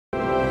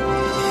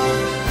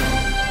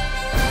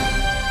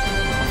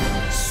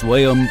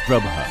Swayam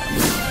Prabha.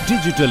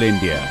 Digital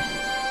India.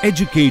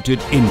 Educated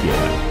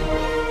India.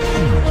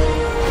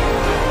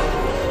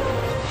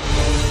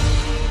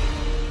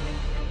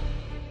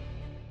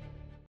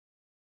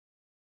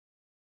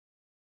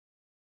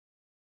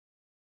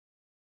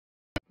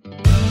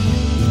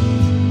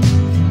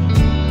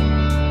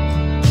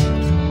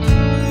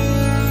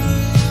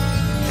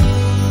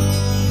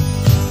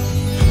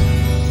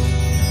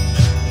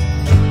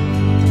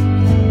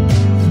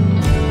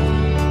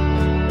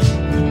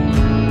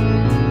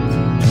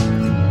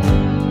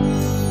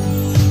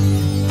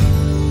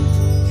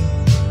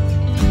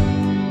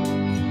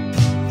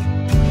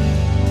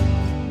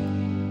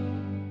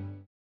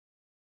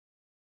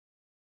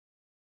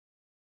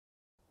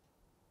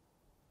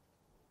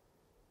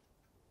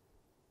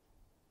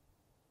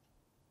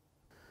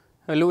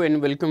 Hello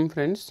and welcome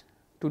friends.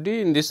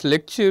 Today in this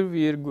lecture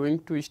we are going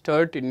to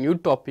start a new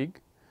topic,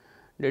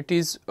 that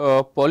is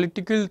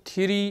political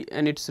theory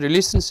and its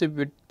relationship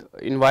with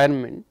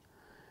environment,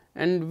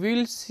 and we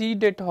will see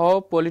that how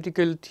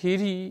political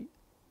theory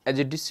as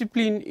a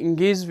discipline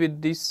engage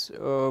with this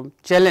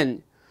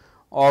challenge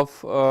of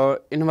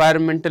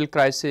environmental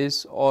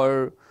crisis,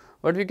 or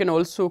what we can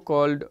also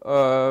call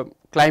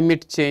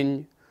climate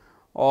change,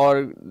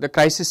 or the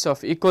crisis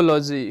of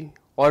ecology,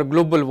 or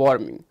global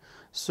warming.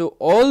 So,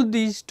 all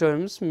these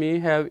terms may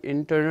have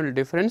internal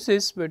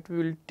differences, but we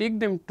will take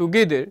them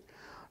together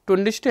to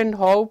understand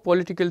how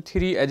political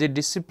theory as a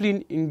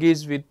discipline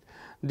engage with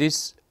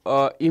this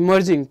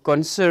emerging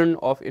concern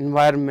of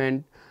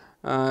environment,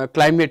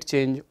 climate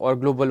change, or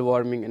global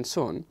warming and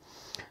so on.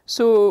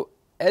 So,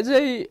 as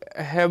I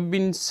have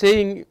been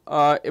saying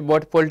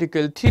about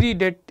political theory,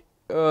 that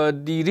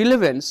the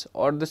relevance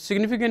or the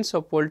significance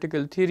of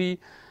political theory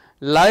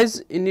lies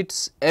in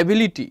its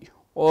ability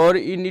or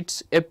in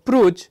its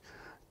approach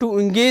to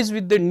engage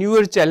with the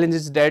newer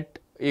challenges that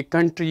a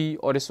country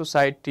or a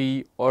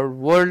society or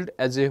world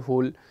as a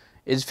whole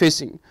is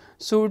facing.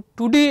 So,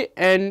 today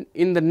and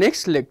in the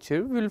next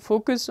lecture we will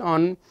focus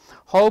on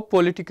how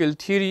political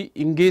theory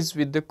engage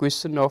with the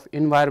question of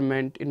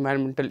environment,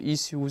 environmental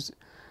issues,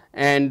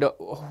 and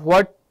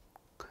what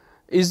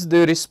is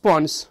the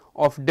response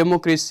of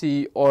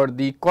democracy or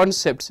the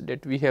concepts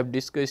that we have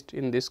discussed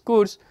in this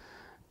course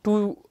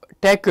to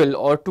tackle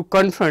or to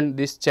confront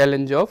this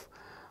challenge of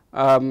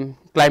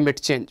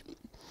climate change.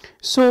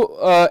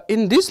 So,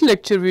 in this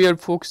lecture we are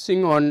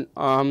focusing on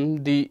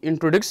the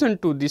introduction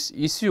to this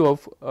issue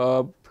of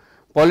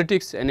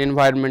politics and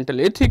environmental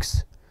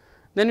ethics.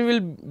 Then we will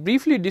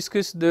briefly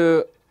discuss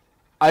the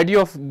idea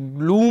of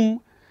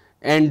gloom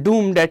and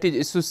doom that is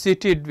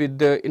associated with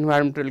the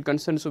environmental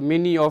concern. So,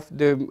 many of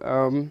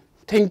the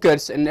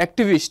thinkers and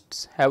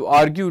activists have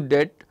argued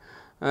that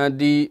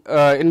the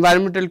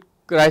environmental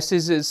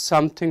crisis is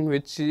something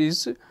which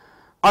is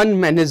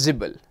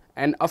unmanageable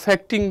and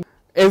affecting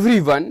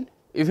everyone,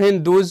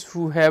 even those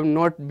who have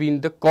not been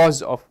the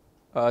cause of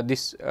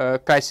this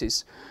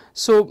crisis.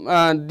 So,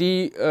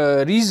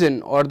 the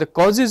reason or the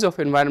causes of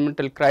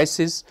environmental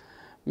crisis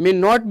may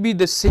not be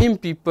the same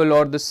people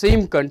or the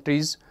same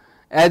countries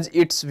as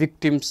its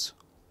victims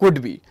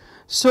could be.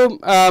 So,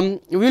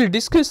 we will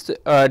discuss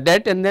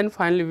that, and then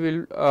finally we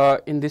will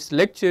in this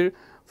lecture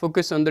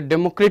focus on the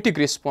democratic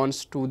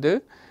response to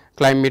the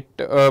climate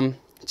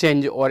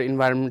change or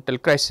environmental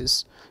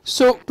crisis.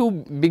 So, to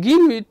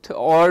begin with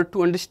or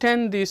to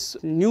understand this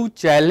new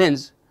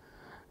challenge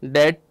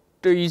that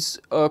is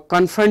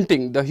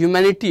confronting the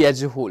humanity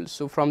as a whole.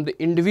 So, from the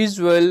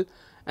individual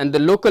and the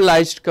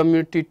localized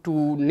community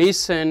to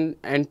nation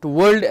and to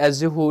world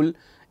as a whole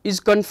is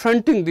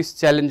confronting this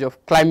challenge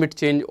of climate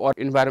change or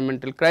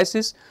environmental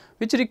crisis,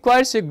 which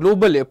requires a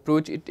global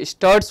approach. It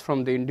starts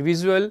from the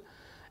individual,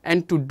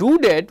 and to do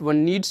that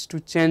one needs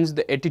to change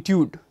the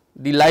attitude,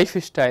 the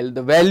lifestyle,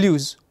 the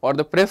values or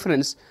the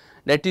preference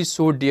that is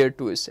so dear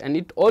to us, and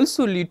it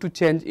also lead to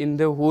change in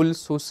the whole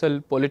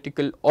social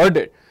political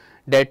order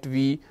that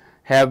we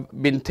have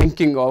been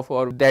thinking of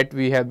or that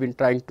we have been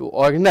trying to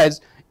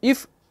organize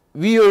if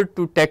we are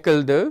to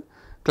tackle the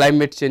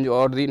climate change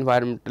or the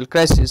environmental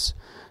crisis.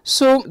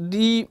 So,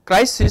 the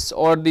crisis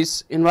or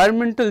this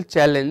environmental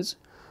challenge,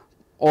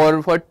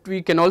 or what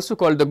we can also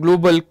call the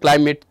global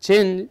climate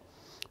change,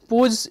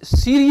 pose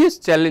serious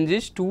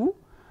challenges to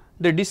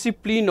the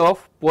discipline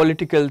of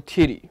political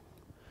theory.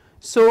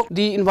 So,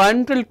 the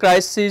environmental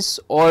crisis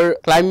or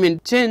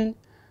climate change,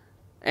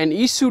 an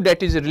issue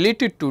that is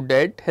related to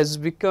that, has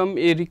become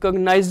a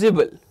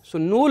recognizable. So,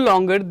 no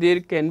longer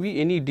there can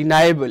be any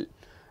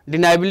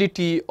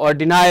deniability or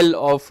denial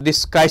of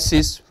this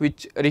crisis,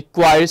 which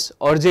requires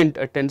urgent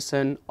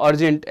attention,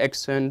 urgent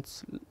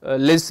actions,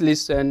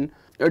 legislation,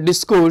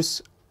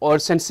 discourse or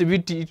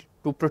sensitivity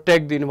to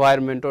protect the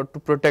environment or to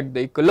protect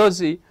the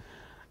ecology,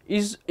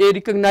 is a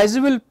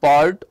recognizable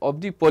part of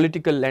the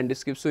political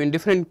landscape. So, in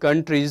different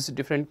countries,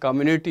 different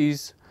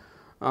communities,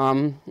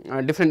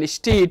 different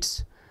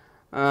states,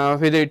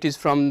 whether it is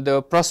from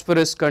the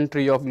prosperous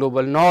country of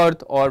global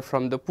north or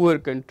from the poor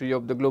country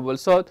of the global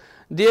south,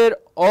 they are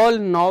all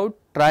now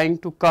trying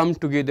to come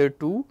together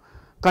to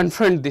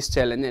confront this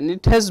challenge, and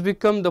it has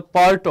become the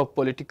part of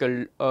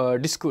political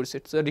discourse.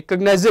 It is a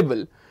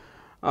recognizable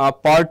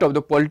part of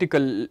the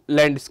political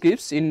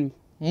landscapes in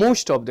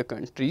most of the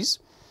countries.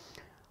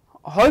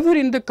 However,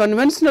 in the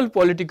conventional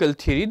political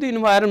theory, the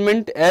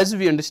environment as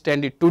we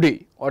understand it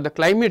today, or the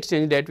climate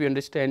change that we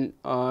understand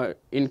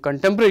in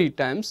contemporary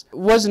times,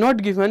 was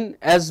not given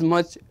as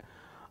much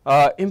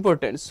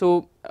importance.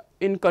 So,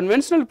 in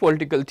conventional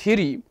political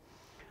theory,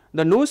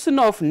 the notion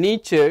of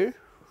nature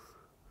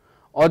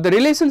or the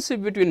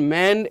relationship between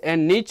man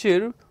and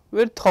nature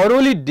were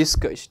thoroughly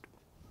discussed.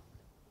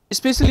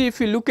 Especially if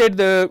you look at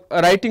the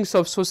writings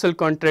of social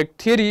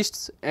contract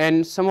theorists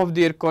and some of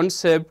their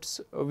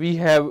concepts we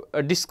have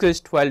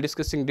discussed while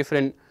discussing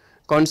different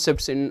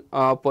concepts in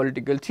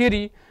political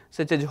theory,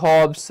 such as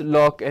Hobbes,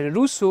 Locke and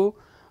Rousseau,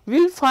 we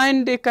will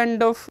find a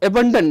kind of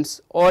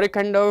abundance or a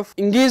kind of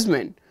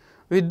engagement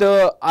with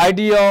the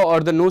idea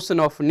or the notion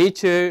of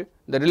nature,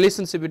 the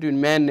relationship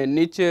between man and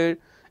nature,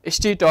 a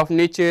state of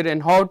nature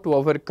and how to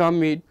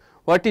overcome it,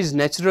 what is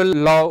natural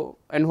law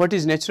and what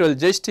is natural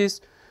justice,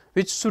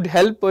 which should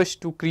help us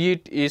to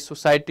create a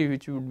society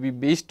which would be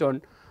based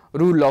on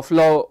rule of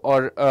law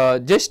or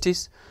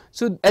justice.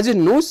 So, as a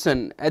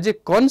notion, as a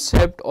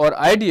concept or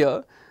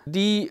idea,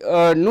 the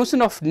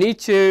notion of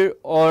nature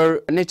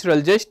or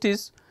natural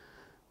justice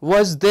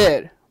was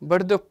there,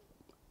 but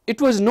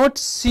it was not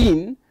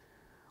seen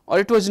or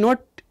it was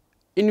not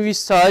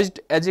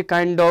envisaged as a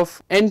kind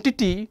of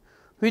entity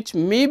which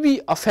may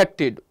be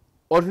affected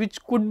or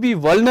which could be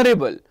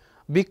vulnerable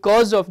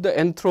because of the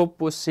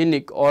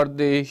anthropocenic or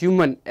the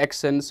human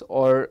actions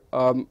or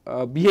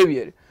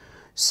behavior.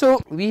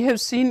 So, we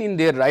have seen in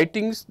their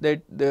writings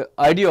that the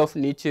idea of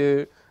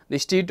nature, the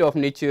state of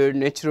nature,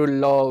 natural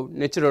law,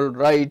 natural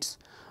rights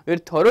were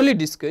thoroughly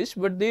discussed,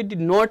 but they did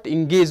not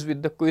engage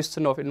with the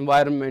question of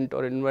environment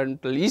or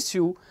environmental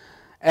issue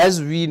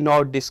as we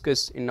now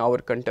discuss in our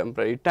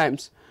contemporary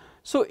times.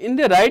 So, in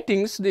the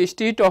writings, the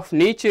state of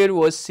nature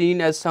was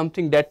seen as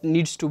something that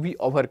needs to be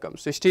overcome.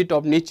 So, state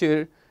of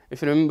nature,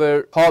 if you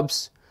remember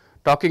Hobbes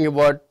talking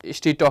about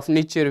state of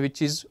nature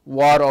which is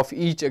war of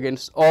each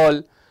against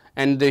all,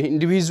 and the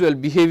individual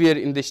behavior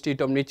in the state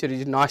of nature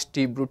is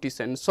nasty, brutish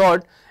and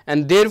sordid,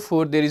 and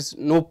therefore, there is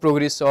no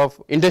progress of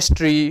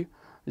industry,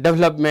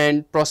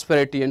 development,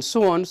 prosperity and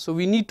so on. So,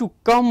 we need to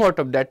come out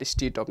of that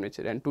state of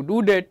nature, and to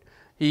do that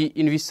he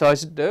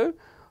envisaged the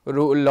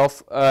role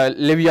of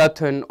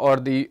Leviathan or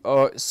the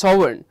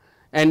sovereign,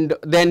 and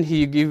then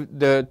he gave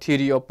the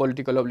theory of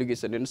political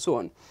obligation and so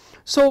on.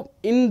 So,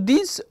 in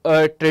this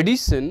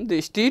tradition,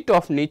 the state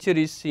of nature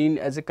is seen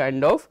as a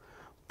kind of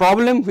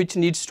problem which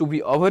needs to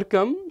be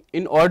overcome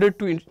in order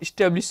to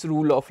establish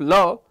rule of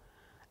law,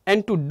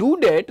 and to do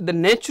that the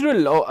natural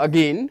law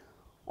again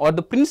or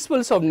the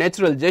principles of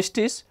natural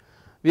justice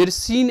were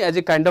seen as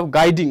a kind of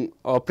guiding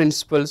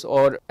principles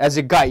or as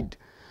a guide.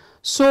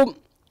 So,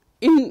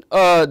 in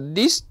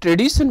this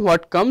tradition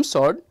what comes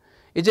out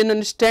is an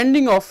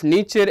understanding of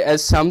nature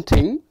as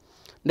something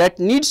that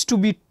needs to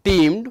be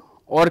tamed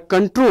or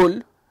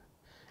controlled,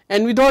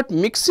 and without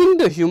mixing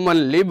the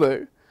human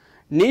labor,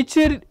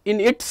 nature in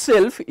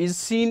itself is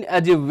seen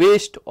as a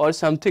waste or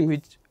something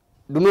which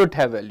do not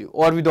have value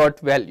or without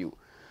value.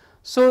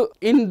 So,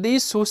 in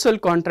these social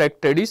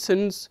contract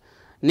traditions,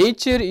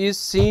 nature is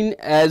seen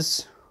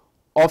as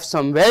of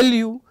some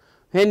value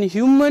when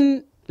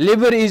human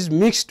labor is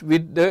mixed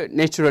with the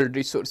natural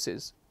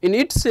resources. In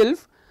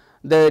itself,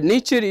 the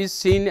nature is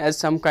seen as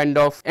some kind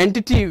of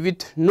entity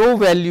with no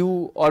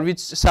value or with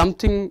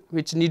something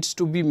which needs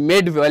to be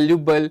made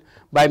valuable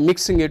by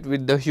mixing it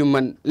with the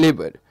human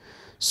labor.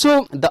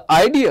 So, the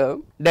idea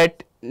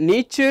that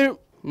nature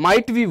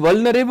might be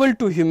vulnerable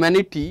to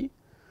humanity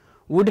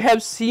would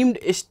have seemed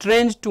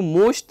strange to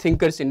most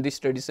thinkers in these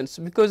traditions,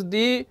 because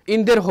they,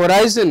 in their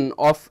horizon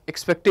of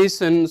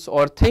expectations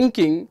or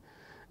thinking,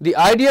 the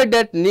idea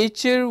that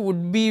nature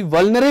would be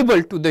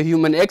vulnerable to the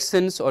human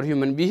actions or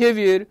human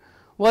behavior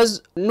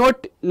was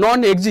not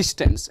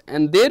non-existence,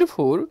 and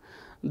therefore,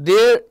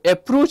 their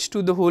approach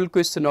to the whole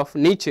question of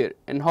nature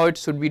and how it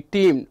should be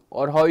tamed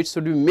or how it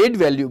should be made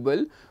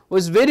valuable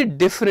was very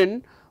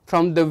different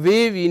from the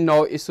way we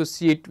now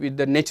associate with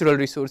the natural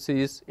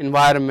resources,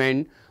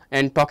 environment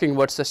and talking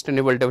about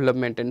sustainable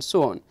development and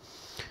so on.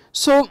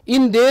 So,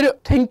 in their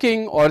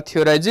thinking or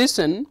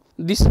theorization,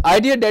 this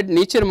idea that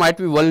nature might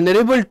be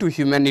vulnerable to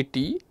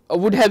humanity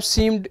would have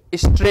seemed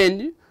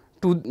strange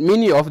to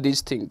many of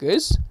these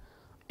thinkers.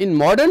 In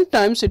modern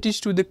times, it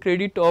is to the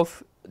credit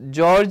of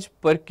George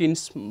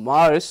Perkins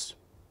Marsh,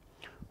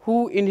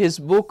 who in his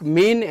book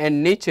Man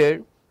and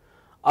Nature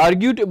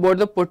argued about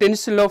the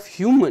potential of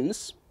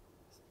humans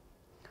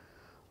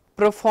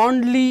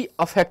profoundly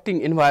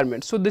affecting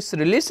environment. So, this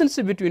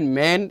relationship between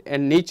man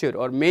and nature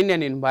or man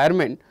and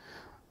environment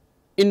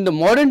in the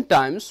modern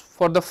times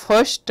for the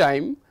first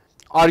time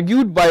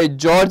argued by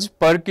George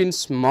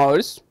Perkins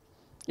Marsh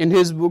in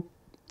his book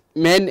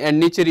Man and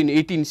Nature in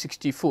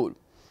 1864,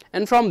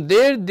 and from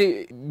there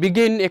they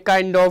begin a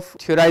kind of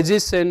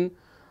theorization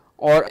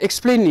or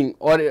explaining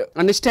or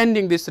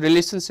understanding this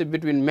relationship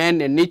between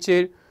man and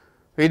nature,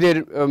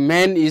 whether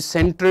man is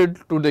central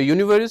to the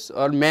universe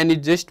or man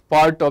is just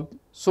part of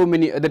so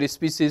many other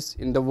species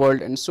in the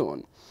world and so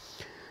on.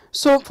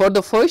 So, for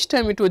the first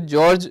time it was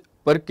George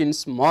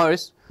Perkins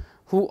Morse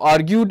who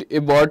argued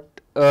about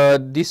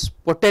this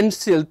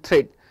potential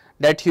threat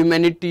that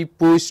humanity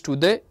posed to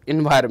the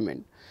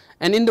environment.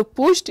 And in the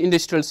post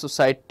industrial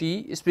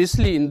society,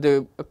 especially in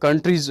the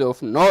countries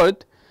of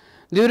north,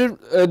 there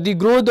the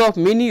growth of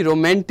many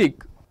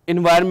romantic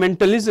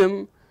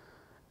environmentalism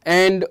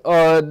and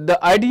the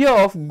idea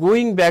of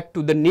going back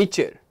to the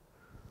nature.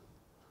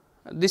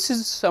 This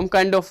is some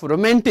kind of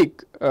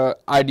romantic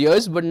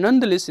ideas, but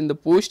nonetheless in the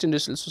post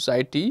industrial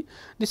society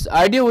this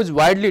idea was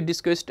widely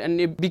discussed and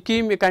it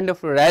became a kind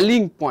of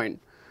rallying point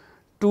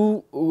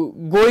to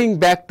going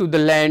back to the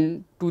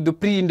land, to the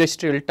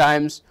pre-industrial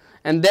times,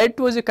 and that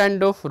was a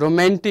kind of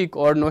romantic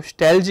or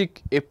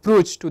nostalgic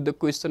approach to the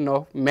question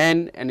of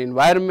man and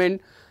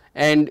environment,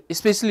 and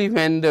especially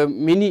when the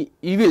many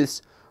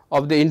evils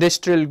of the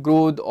industrial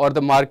growth or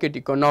the market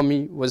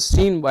economy was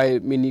seen by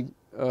many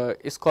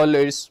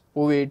scholars,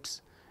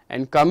 poets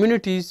and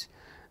communities,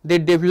 they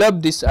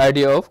developed this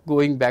idea of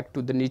going back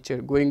to the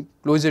nature, going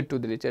closer to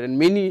the nature, and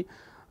many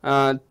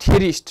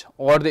theorists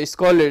or the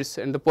scholars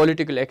and the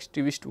political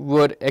activists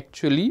were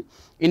actually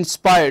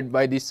inspired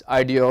by this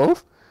idea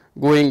of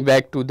going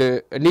back to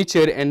the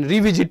nature and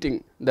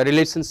revisiting the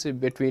relationship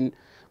between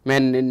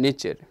man and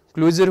nature.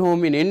 Closer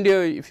home in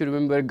India, if you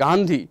remember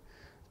Gandhi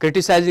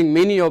criticizing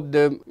many of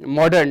the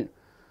modern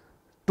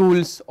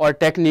tools or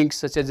techniques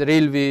such as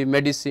railway,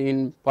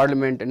 medicine,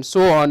 parliament and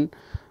so on,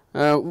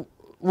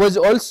 was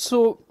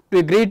also to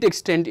a great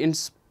extent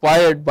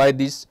inspired by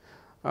this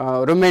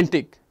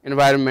romantic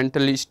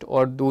environmentalist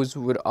or those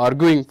who were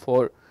arguing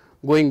for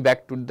going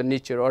back to the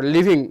nature or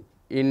living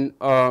in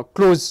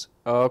close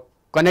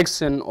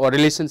connection or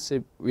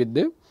relationship with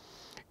the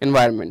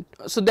environment.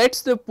 So, that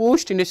is the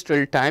post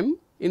industrial time.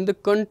 In the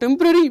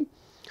contemporary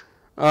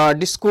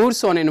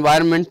discourse on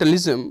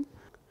environmentalism,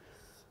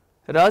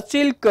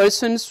 Rachel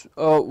Carson's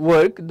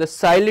work The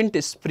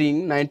Silent Spring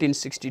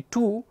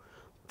 1962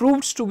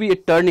 proves to be a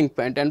turning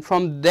point, and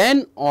from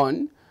then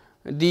on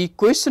the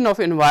question of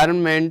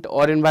environment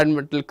or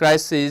environmental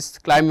crisis,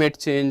 climate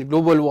change,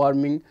 global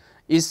warming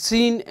is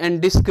seen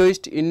and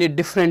discussed in a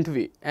different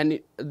way, and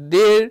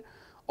there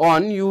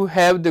on you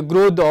have the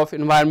growth of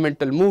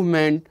environmental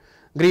movement,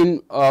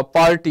 green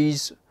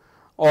parties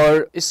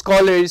or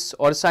scholars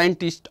or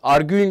scientists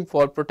arguing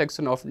for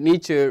protection of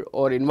nature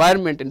or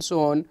environment and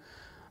so on,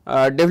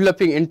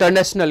 developing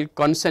international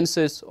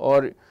consensus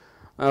or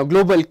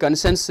global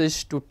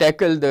consensus to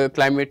tackle the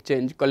climate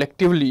change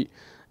collectively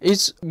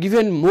is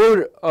given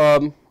more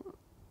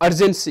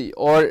urgency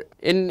or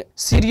in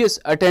serious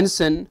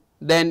attention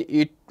than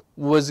it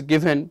was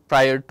given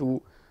prior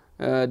to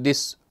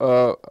this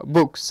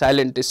book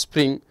Silent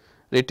Spring,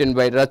 written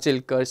by Rachel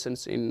Carson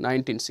in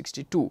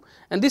 1962.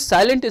 And this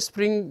Silent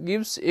Spring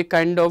gives a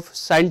kind of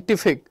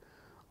scientific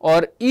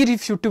or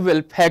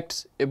irrefutable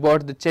facts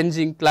about the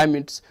changing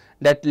climates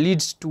that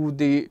leads to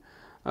the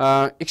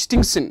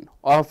extinction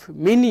of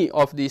many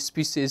of the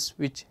species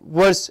which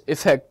worse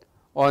effect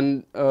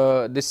on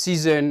the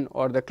season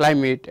or the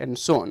climate and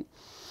so on.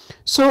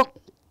 So,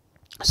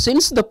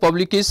 since the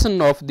publication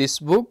of this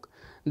book,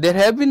 there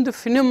have been the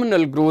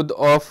phenomenal growth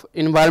of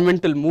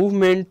environmental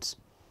movements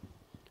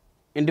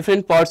in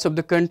different parts of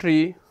the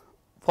country,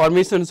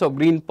 formations of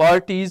green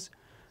parties,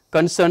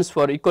 concerns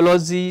for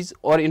ecologies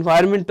or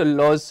environmental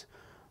laws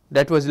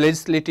that was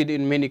legislated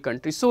in many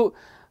countries. So,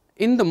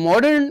 in the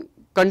modern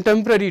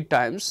contemporary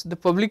times, the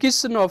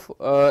publication of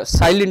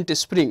Silent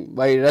Spring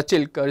by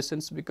Rachel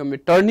Carson become a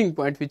turning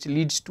point which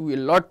leads to a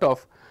lot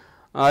of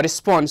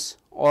response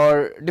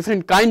or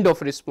different kind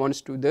of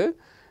response to the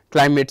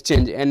climate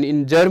change. And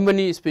in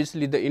Germany,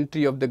 especially the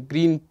entry of the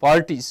green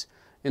parties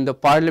in the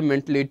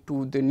parliament led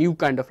to the new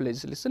kind of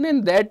legislation,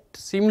 and that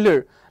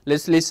similar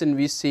legislation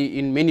we see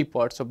in many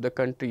parts of the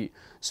country.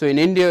 So, in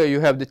India you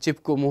have the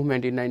Chipko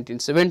movement in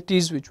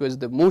 1970s, which was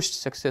the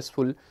most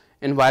successful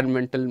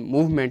environmental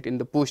movement in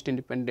the post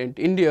independent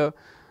India,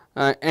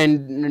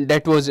 and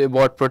that was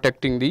about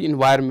protecting the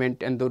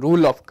environment and the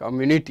role of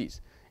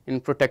communities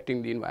in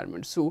protecting the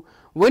environment. So,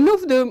 one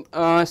of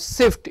the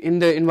shift in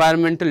the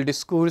environmental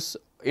discourse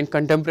in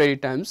contemporary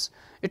times,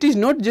 it is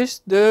not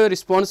just the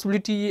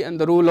responsibility and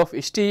the role of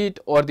state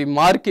or the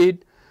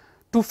market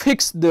to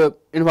fix the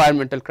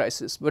environmental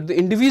crisis, but the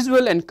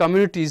individual and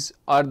communities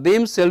are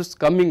themselves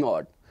coming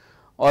out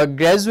or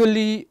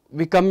gradually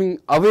becoming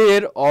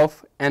aware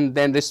of and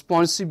then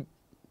responsive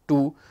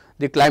to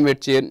the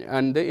climate change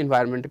and the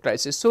environmental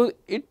crisis. So,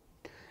 it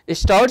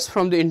starts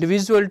from the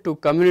individual to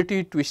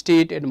community to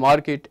state and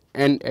market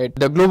and at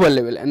the global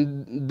level,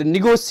 and the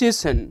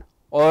negotiation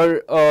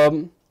or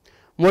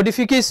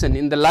modification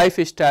in the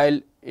lifestyle,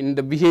 in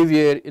the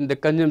behavior, in the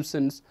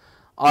consumptions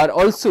are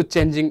also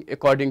changing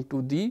according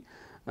to the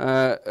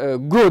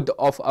growth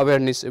of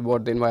awareness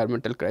about the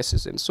environmental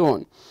crisis and so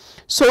on.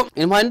 So,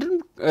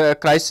 environmental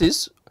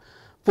crisis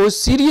pose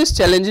serious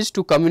challenges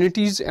to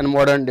communities and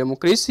modern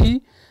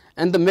democracy,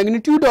 and the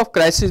magnitude of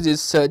crisis is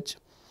such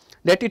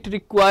that it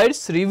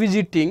requires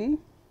revisiting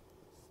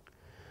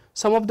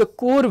some of the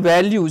core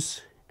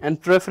values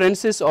and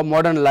preferences of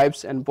modern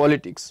lives and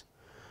politics.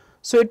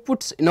 So, it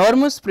puts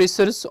enormous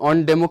pressures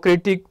on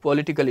democratic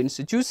political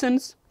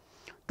institutions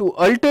to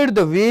alter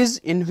the ways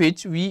in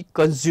which we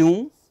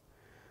consume,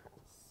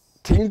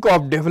 think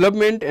of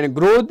development and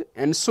growth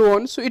and so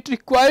on. So, it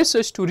requires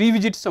us to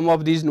revisit some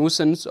of these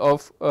notions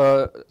of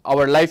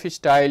our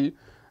lifestyle,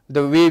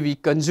 the way we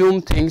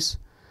consume things,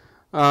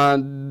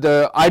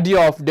 the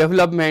idea of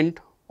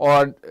development,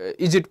 or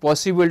is it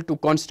possible to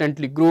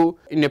constantly grow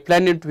in a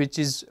planet which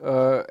is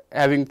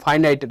having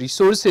finite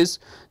resources.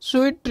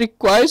 So, it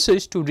requires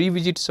us to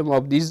revisit some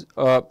of these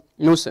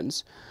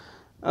notions.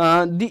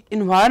 The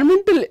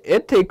environmental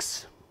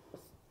ethics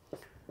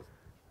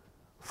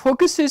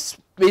focuses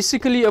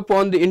basically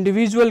upon the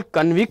individual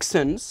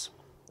convictions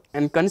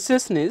and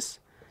consciousness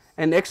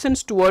and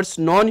actions towards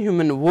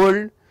non-human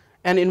world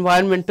and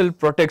environmental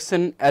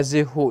protection as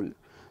a whole.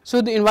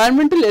 So, the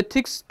environmental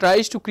ethics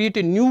tries to create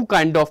a new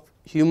kind of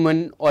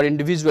human or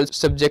individual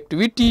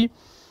subjectivity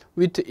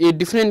with a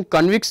different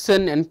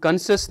conviction and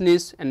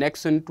consciousness and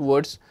action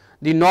towards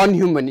the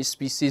non-human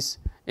species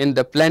in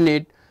the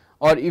planet,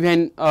 or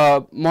even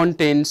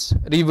mountains,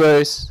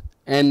 rivers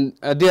and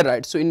their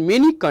rights. So, in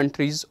many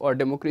countries or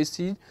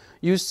democracies,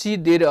 you see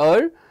there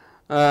are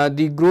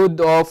the growth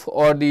of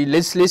or the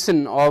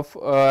legislation of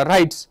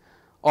rights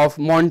of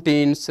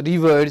mountains,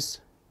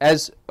 rivers,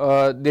 as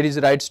there is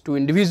rights to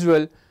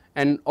individual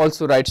and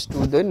also rights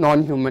to the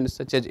non-human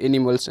such as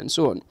animals and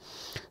so on.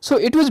 So,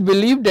 it was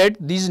believed that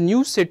these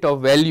new set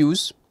of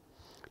values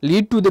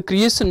lead to the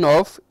creation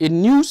of a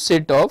new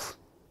set of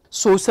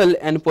social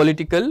and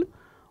political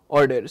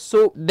order.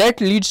 So,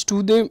 that leads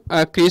to the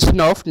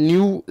creation of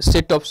new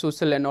set of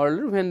social and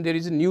order when there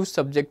is a new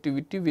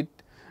subjectivity with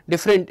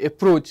different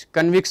approach,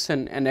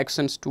 conviction and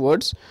actions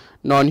towards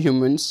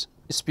non-humans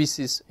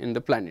species in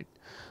the planet.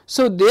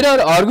 So, there are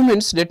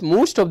arguments that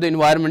most of the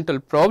environmental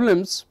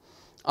problems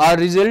are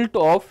result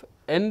of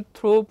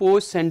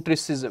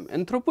anthropocentrism.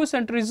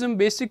 Anthropocentrism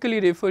basically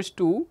refers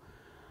to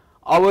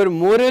our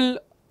moral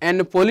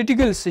and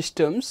political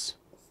systems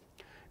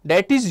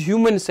that is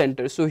human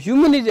centered. So,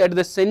 human is at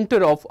the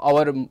center of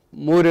our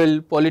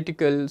moral,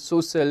 political,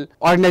 social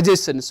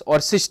organizations or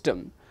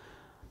system.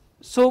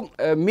 So,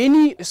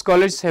 many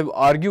scholars have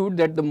argued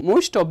that the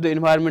most of the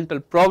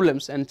environmental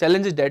problems and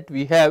challenges that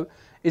we have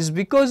is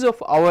because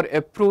of our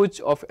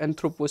approach of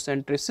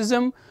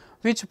anthropocentrism,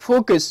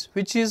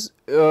 which is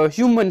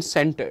human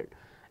centered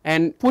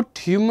and put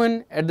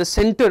human at the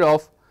center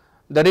of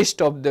the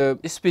rest of the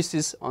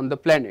species on the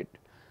planet.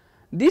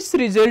 This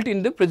result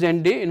in the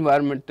present day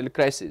environmental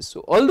crisis.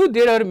 So, although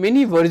there are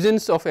many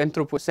versions of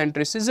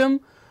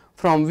anthropocentrism,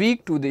 from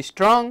weak to the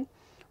strong,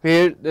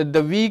 where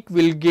the weak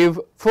will give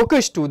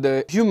focus to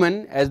the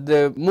human as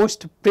the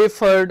most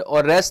preferred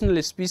or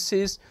rational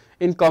species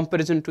in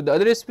comparison to the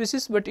other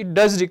species, but it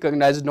does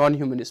recognize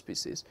non-human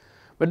species.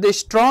 But the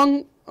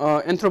strong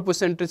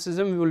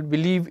anthropocentrism will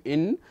believe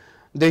in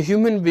the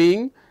human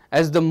being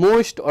as the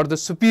most or the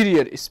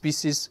superior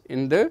species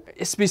in the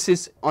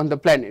species on the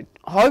planet.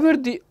 However,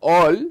 the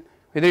all,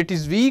 whether it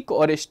is weak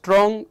or a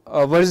strong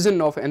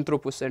version of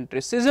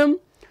anthropocentrism,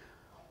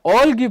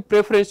 all give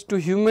preference to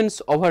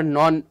humans over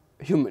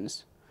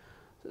non-humans.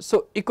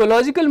 So,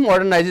 ecological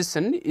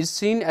modernization is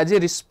seen as a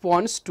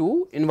response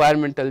to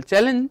environmental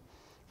challenge,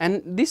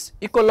 and this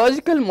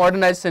ecological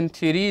modernization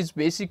theory is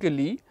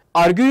basically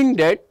arguing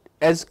that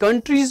as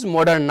countries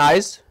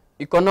modernize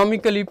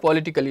economically,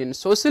 politically and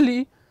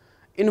socially,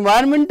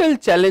 environmental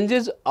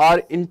challenges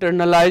are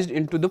internalized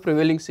into the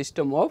prevailing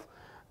system of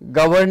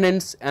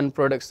governance and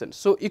production.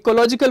 So,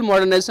 ecological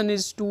modernization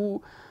is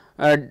to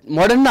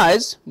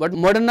modernize, but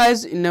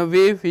modernize in a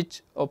way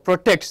which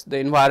protects the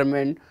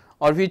environment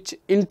or which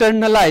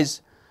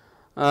internalize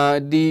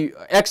the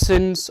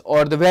actions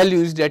or the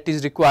values that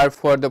is required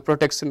for the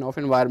protection of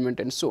environment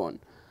and so on.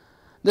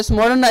 This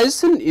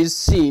modernization is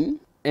seen,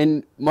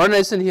 and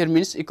modernization here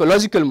means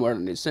ecological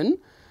modernization,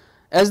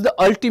 as the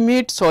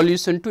ultimate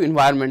solution to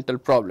environmental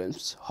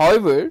problems.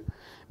 However,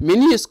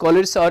 many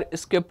scholars are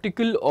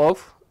skeptical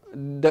of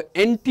the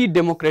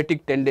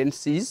anti-democratic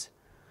tendencies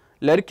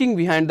lurking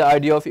behind the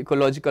idea of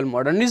ecological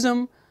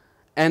modernism,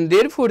 and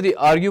therefore they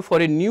argue for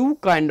a new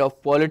kind of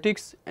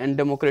politics and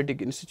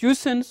democratic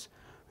institutions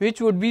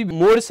which would be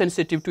more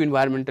sensitive to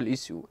environmental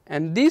issue.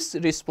 And this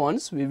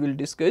response we will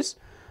discuss,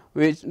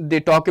 which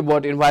they talk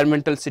about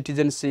environmental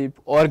citizenship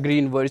or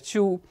green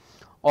virtue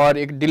or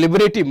a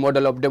deliberative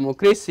model of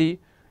democracy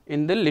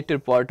in the later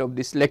part of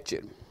this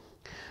lecture.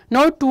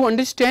 Now, to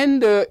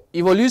understand the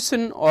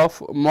evolution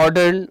of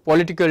modern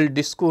political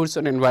discourse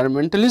on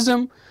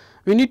environmentalism,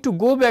 we need to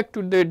go back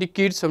to the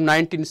decades of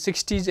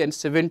 1960s and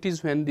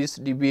 70s when this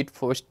debate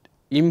first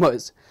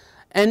emerged.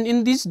 And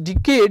in this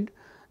decade,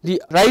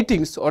 the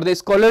writings or the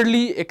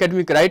scholarly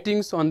academic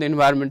writings on the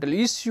environmental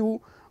issue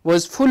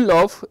was full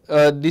of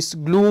this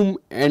gloom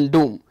and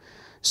doom.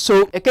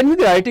 So, academic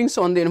writings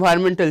on the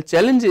environmental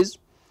challenges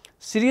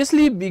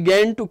seriously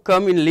began to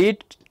come in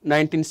late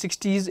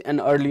 1960s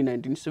and early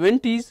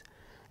 1970s,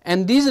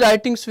 and these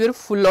writings were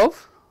full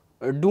of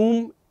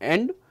doom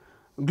and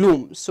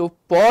gloom. So,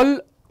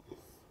 Paul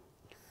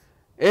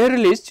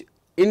Ehrlich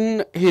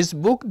in his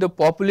book The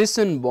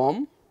Population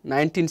Bomb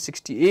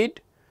 1968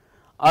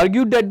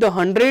 argued that the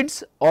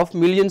hundreds of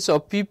millions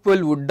of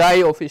people would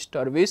die of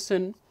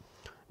starvation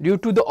due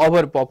to the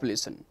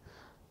overpopulation.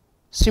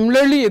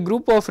 Similarly, a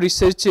group of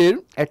researchers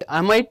at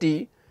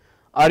MIT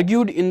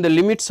argued in The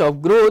Limits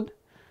of Growth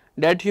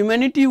that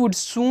humanity would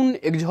soon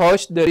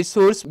exhaust the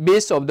resource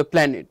base of the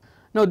planet.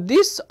 Now,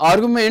 this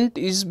argument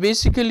is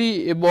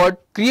basically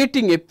about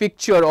creating a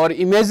picture or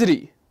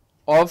imagery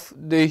of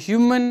the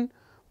human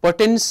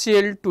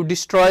potential to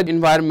destroy the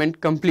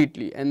environment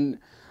completely, and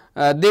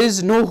there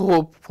is no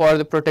hope for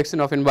the protection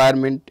of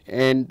environment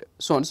and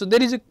so on. So,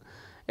 there is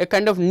a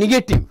kind of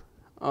negative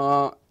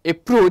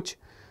approach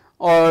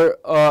or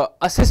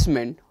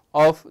assessment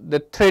of the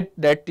threat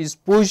that is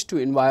posed to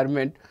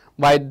environment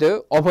by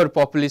the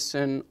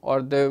overpopulation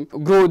or the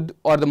growth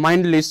or the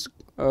mindless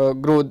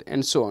growth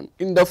and so on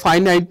in the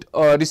finite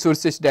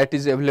resources that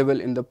is available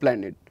in the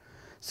planet.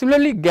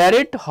 Similarly,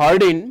 Garrett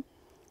Hardin,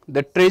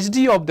 The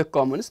Tragedy of the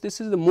Commons,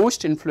 this is the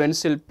most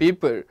influential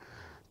paper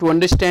to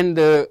understand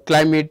the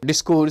climate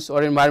discourse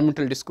or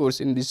environmental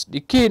discourse in this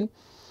decade,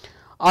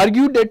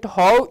 argued that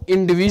how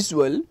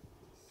individual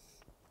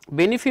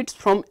benefits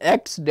from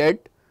acts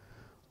that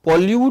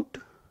pollute,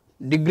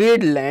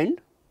 degrade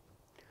land,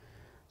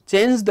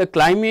 change the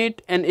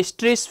climate and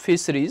stress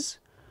fisheries,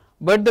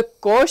 but the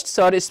costs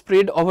are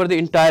spread over the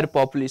entire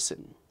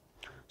population.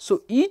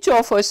 So, each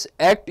of us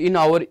act in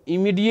our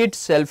immediate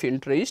self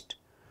interest,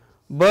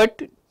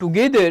 but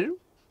together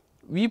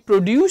we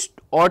produced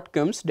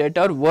outcomes that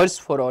are worse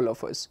for all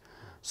of us.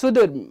 So,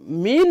 the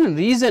main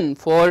reason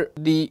for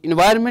the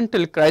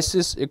environmental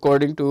crisis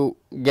according to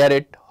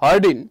Garrett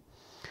Hardin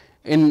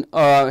in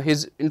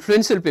his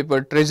influential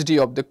paper Tragedy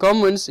of the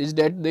Commons is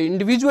that the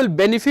individual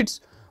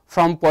benefits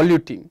from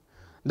polluting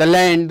the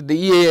land,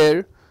 the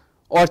air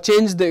or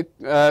change the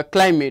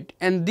climate,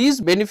 and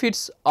these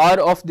benefits are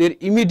of their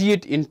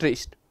immediate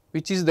interest,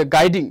 which is the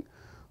guiding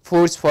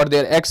force for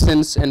their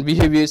actions and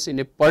behaviors in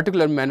a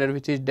particular manner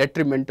which is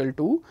detrimental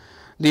to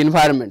the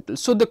environmental.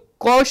 So, the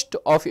cost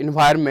of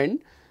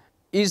environment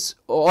is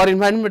or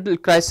environmental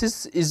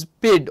crisis is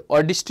paid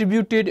or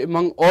distributed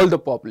among all the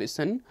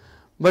population,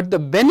 but the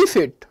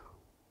benefit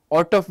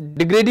out of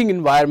degrading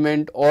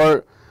environment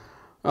or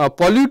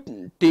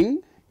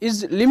polluting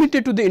is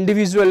limited to the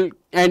individual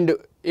and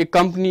a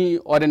company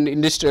or an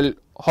industrial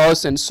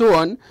house and so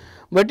on,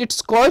 but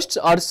its costs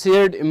are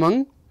shared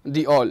among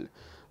the all.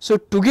 So,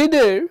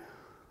 together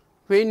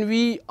when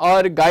we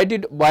are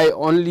guided by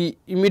only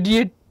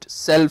immediate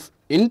self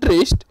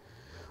interest,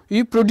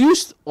 we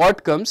produce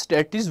outcomes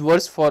that is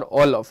worse for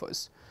all of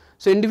us.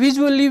 So,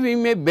 individually we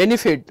may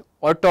benefit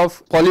out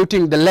of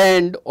polluting the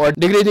land or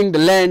degrading the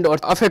land or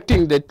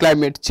affecting the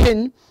climate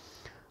change,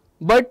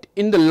 but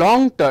in the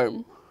long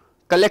term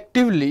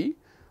collectively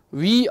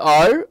we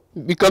are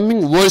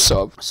becoming worse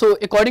off. So,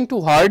 according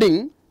to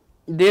Harding,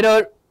 there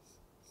are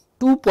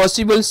two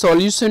possible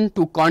solutions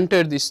to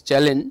counter this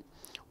challenge.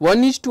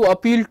 One is to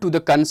appeal to the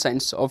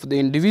conscience of the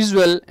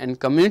individual and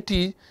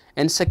community,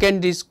 and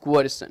second is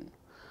coercion.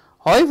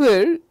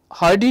 However,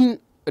 Harding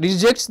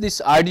rejects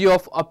this idea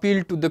of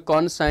appeal to the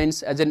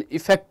conscience as an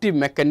effective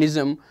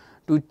mechanism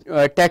to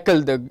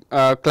tackle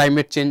the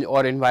climate change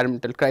or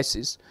environmental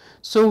crisis.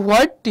 So,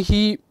 what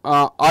he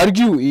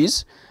argues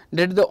is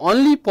that the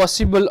only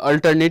possible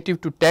alternative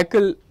to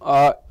tackle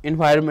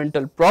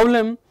environmental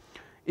problem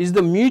is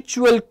the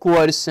mutual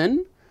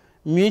coercion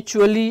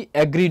mutually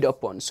agreed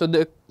upon. So,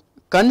 the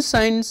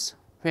conscience,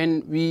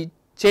 when we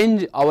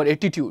change our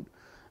attitude,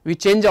 we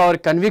change our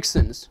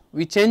convictions,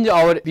 we change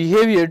our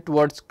behavior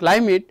towards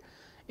climate,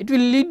 it will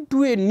lead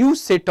to a new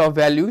set of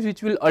values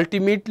which will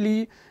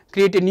ultimately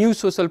create a new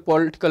social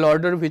political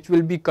order which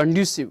will be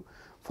conducive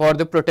for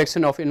the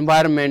protection of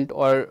environment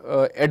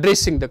or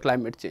addressing the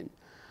climate change.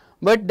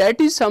 But that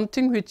is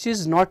something which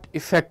is not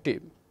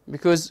effective,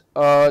 because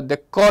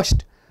the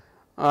cost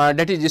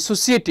that is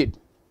associated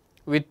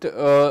with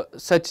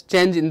such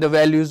change in the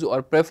values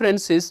or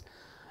preferences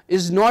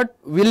is not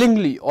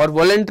willingly or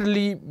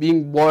voluntarily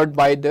being borne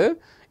by the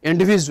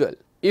individual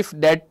if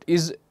that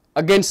is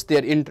against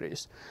their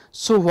interest.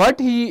 So, what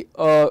he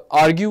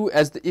argue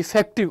as the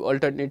effective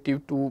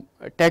alternative to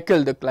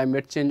tackle the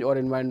climate change or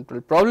environmental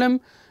problem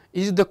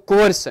is the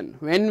coercion.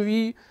 When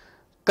we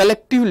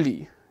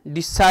collectively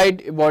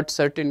decide about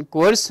certain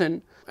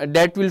coercion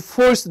that will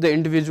force the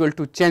individual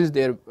to change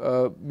their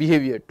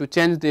behavior, to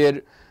change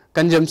their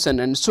consumption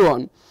and so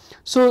on.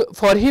 So,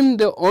 for him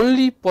the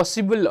only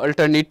possible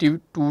alternative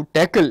to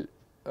tackle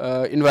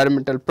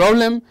environmental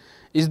problem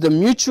is the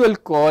mutual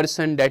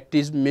coercion that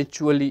is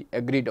mutually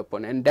agreed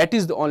upon, and that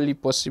is the only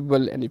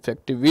possible and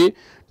effective way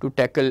to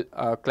tackle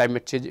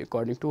climate change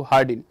according to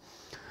Harding.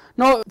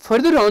 Now,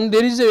 further on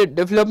there is a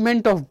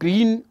development of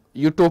green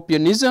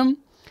utopianism,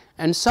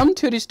 and some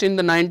theorists in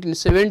the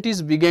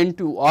 1970s began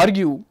to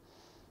argue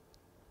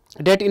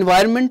that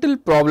environmental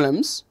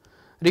problems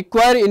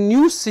require a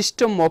new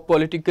system of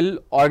political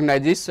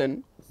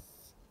organization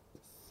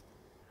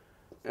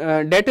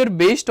that are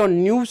based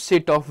on new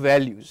set of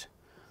values.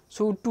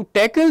 So, to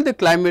tackle the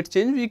climate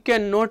change, we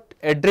cannot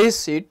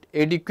address it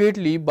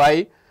adequately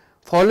by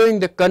following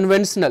the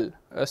conventional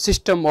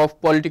system of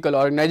political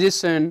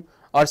organization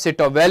or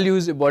set of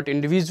values about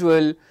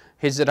individual,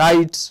 his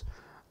rights,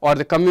 or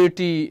the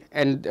community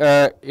and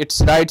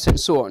its rights and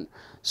so on.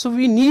 So,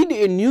 we need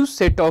a new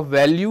set of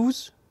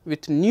values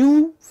with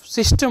new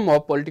system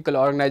of political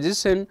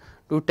organization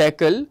to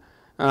tackle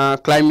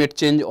climate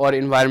change or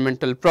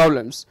environmental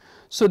problems.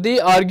 So, they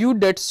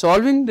argued that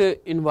solving the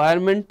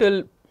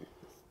environmental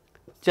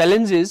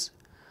challenges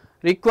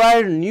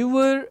require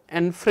newer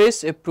and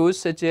fresh approach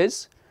such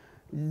as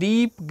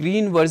deep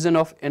green version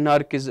of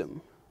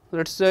anarchism.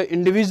 That is, the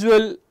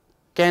individual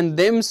can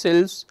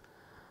themselves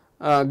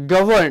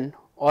govern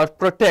or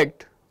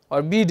protect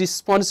or be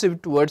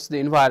responsive towards the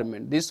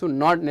environment. This should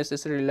not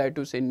necessarily lie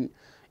to say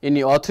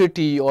any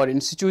authority or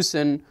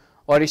institution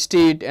or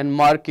state and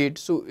market.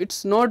 So, it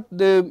is not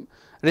the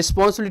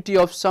responsibility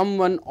of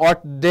someone out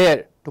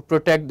there to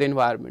protect the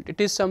environment. It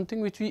is something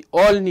which we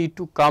all need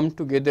to come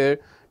together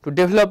to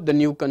develop the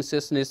new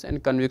consciousness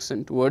and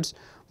conviction towards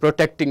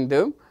protecting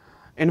the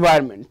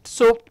environment.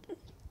 So,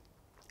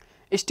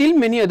 still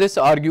many others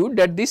argued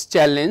that this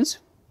challenge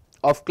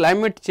of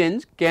climate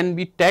change can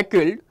be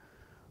tackled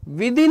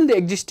within the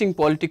existing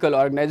political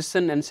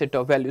organization and set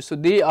of values. So,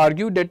 they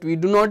argue that we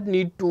do not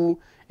need to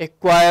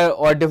acquire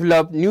or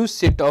develop new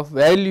set of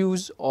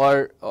values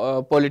or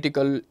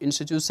political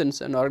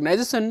institutions and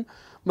organization,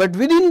 but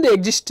within the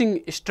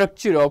existing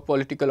structure of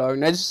political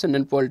organization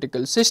and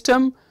political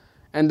system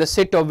and the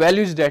set of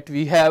values that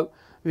we have,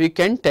 we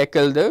can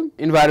tackle the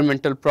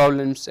environmental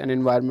problems and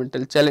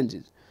environmental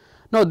challenges.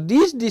 Now,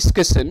 these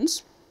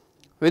discussions,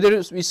 whether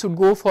we should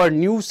go for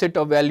new set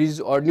of values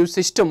or new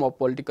system of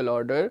political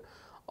order,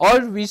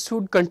 or we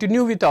should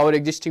continue with our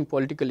existing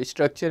political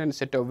structure and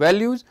set of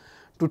values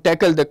to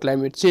tackle the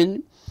climate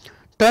change,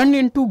 turned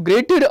into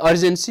greater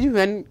urgency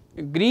when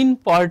Green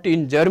Party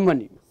in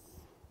Germany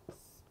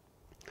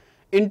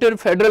entered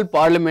federal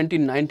parliament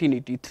in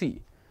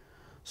 1983.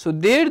 So,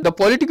 there the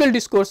political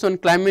discourse on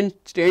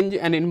climate change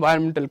and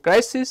environmental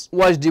crisis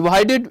was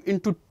divided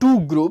into two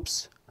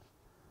groups,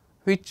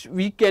 which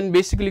we can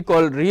basically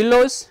call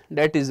realos,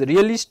 that is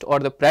realist or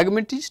the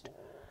pragmatist,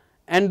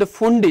 and the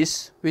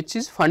fundists, which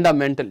is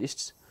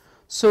fundamentalists.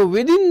 So,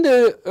 within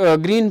the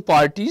green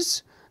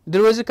parties,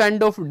 there was a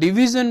kind of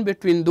division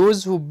between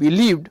those who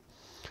believed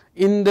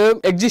in the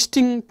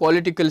existing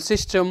political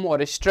system or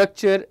a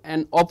structure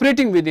and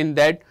operating within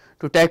that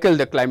to tackle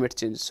the climate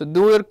change. So, they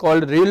were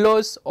called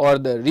realos or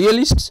the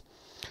realists,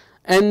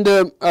 and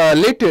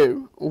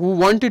later who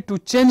wanted to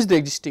change the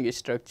existing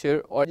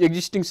structure or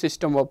existing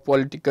system of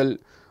political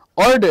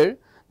order,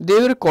 they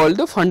were called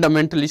the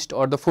fundamentalist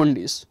or the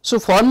fundists. So,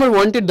 former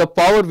wanted the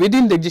power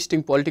within the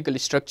existing political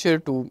structure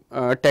to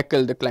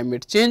tackle the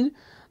climate change.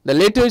 The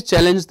latter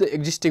challenged the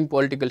existing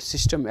political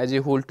system as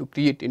a whole to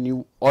create a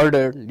new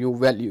order, new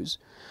values.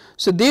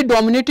 So, they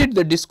dominated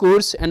the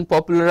discourse and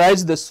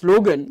popularized the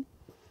slogan,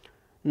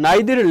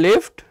 neither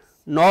left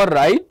nor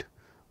right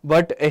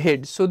but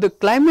ahead. So, the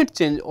climate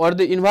change or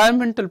the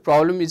environmental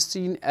problem is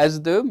seen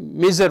as the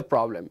major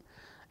problem,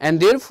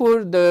 and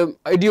therefore, the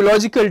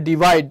ideological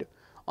divide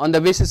on the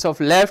basis of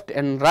left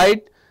and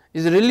right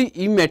is really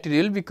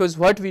immaterial, because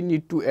what we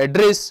need to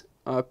address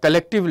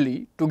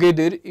collectively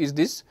together is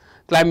this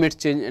climate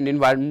change and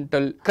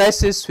environmental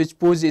crisis, which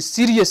pose a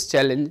serious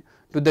challenge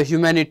to the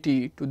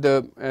humanity, to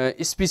the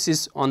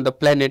species on the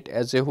planet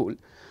as a whole.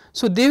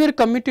 So, they were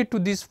committed to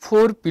these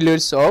four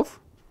pillars of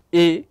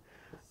A,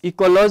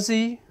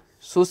 ecology,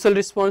 social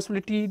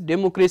responsibility,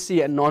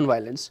 democracy and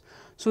non-violence.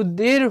 So,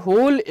 their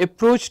whole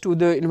approach to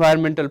the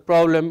environmental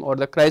problem or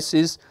the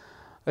crisis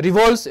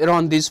revolves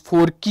around these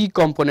four key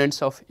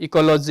components of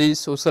ecology,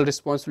 social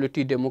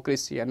responsibility,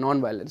 democracy and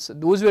non-violence. So,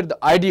 those were the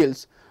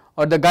ideals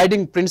or the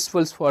guiding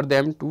principles for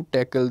them to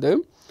tackle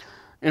the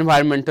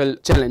environmental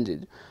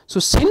challenges.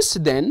 So, since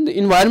then the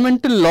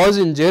environmental laws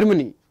in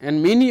Germany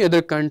and many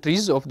other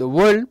countries of the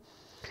world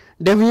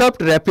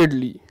developed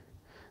rapidly.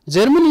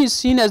 Germany is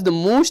seen as the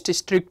most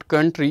strict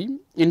country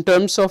in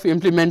terms of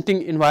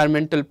implementing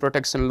environmental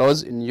protection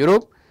laws in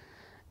Europe,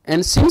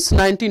 and since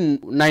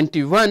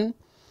 1991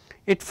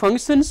 it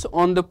functions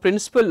on the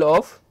principle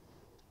of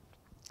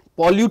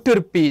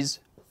polluter pays,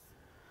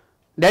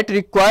 that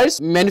requires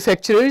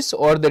manufacturers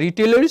or the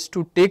retailers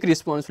to take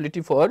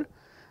responsibility for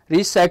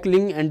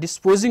recycling and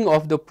disposing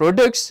of the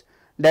products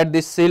that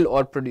they sell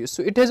or produce.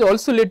 So, it has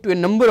also led to a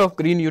number of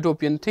green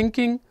European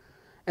thinking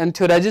and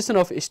theorization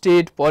of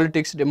state,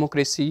 politics,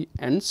 democracy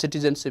and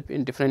citizenship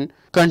in different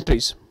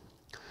countries.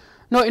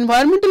 Now,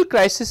 environmental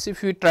crisis,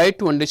 if we try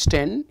to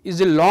understand, is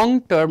a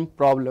long term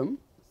problem.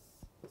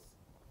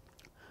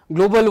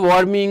 Global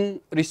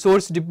warming,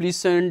 resource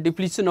depletion,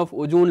 depletion of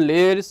ozone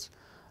layers,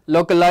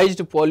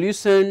 localized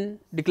pollution,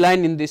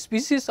 decline in the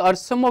species are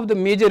some of the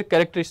major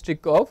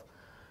characteristics of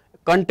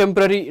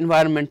contemporary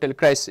environmental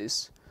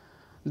crisis.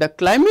 The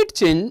climate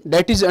change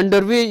that is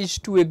underway is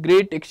to a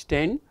great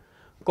extent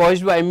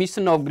caused by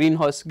emission of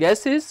greenhouse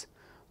gases,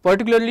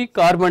 particularly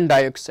carbon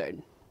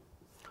dioxide.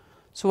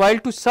 So, while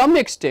to some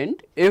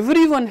extent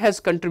everyone has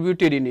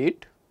contributed in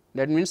it,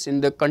 that means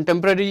in the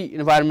contemporary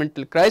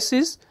environmental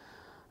crisis,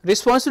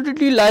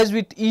 responsibility lies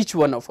with each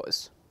one of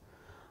us.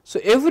 So,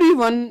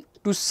 everyone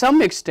to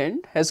some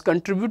extent has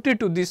contributed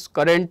to this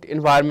current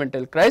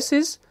environmental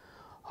crisis.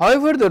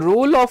 However, the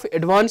role of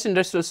advanced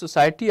industrial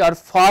society are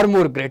far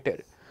more greater.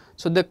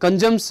 So, the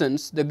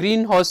consumptions, the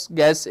greenhouse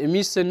gas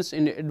emissions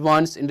in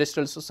advanced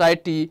industrial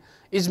society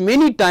is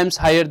many times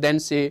higher than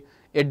say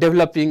a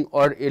developing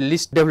or a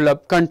least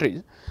developed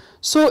country.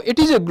 So, it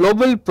is a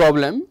global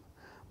problem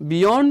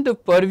beyond the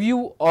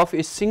purview of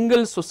a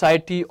single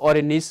society or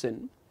a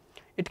nation.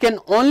 It can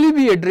only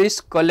be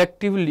addressed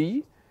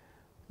collectively,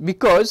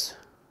 because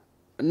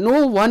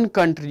no one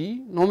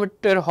country, no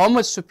matter how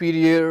much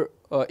superior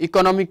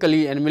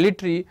economically and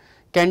military,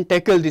 can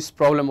tackle this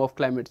problem of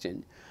climate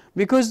change,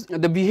 because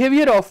the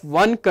behavior of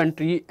one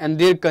country and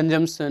their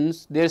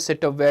consumptions, their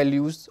set of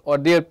values or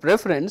their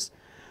preference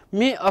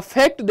may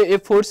affect the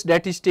efforts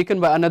that is taken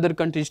by another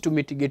countries to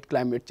mitigate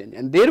climate change,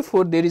 and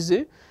therefore there is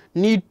a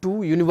need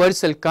to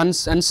universal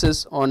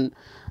consensus on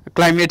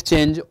climate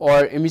change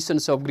or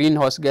emissions of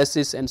greenhouse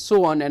gases and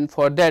so on. And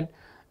for that,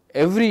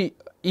 every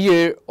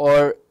year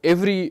or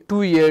every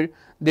 2 years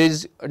there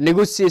is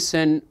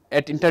negotiation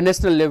at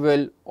international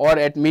level or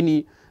at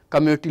many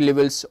community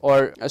levels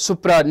or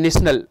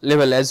supranational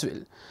level as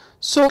well.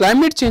 So,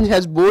 climate change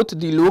has both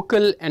the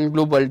local and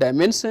global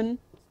dimension,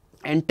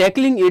 and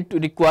tackling it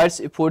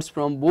requires efforts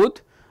from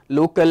both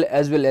local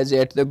as well as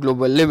at the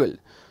global level.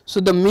 So,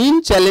 the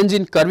main challenge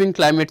in curbing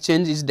climate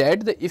change is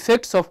that the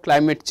effects of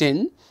climate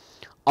change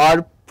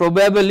are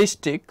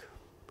probabilistic.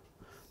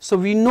 So,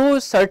 we know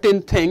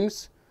certain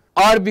things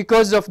are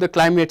because of the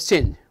climate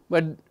change,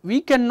 but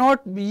we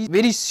cannot be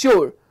very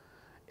sure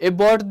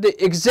about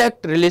the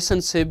exact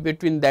relationship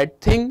between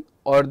that thing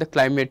or the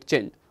climate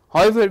change.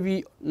 However,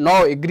 we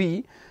now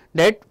agree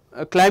that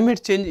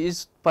climate change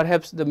is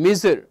perhaps the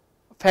major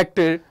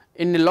factor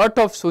in a lot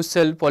of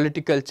social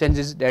political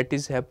changes that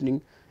is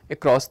happening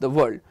across the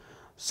world.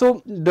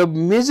 So, the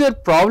major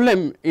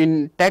problem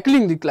in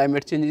tackling the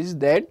climate change is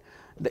that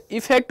the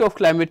effect of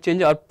climate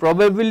change are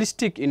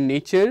probabilistic in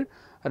nature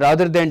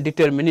rather than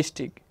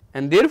deterministic,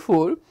 and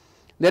therefore,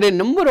 there are a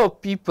number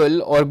of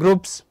people or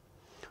groups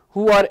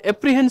who are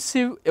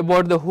apprehensive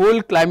about the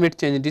whole climate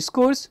change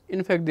discourse.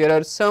 In fact, there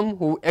are some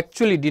who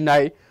actually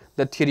deny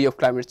the theory of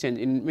climate change.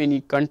 In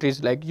many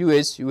countries like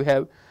US, you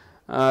have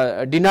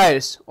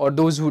deniers or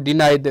those who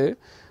deny the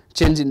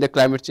change in the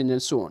climate change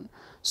and so on.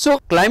 So,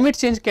 climate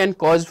change can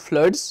cause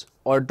floods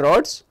or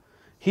droughts,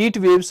 heat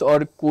waves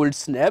or cold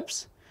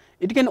snaps.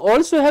 It can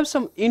also have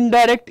some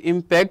indirect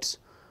impacts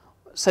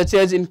such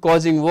as in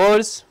causing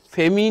wars,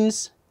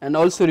 famines and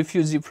also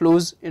refugee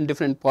flows in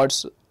different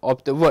parts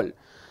of the world.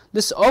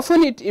 This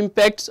often its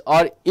impacts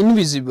are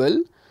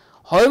invisible,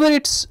 however,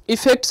 its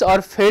effects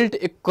are felt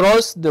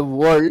across the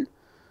world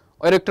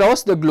or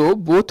across the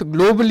globe, both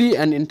globally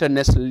and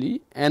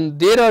internationally, and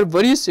there are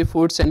various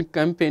efforts and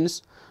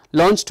campaigns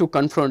launched to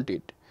confront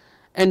it,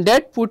 and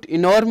that put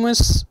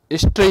enormous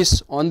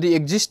stress on the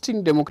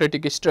existing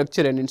democratic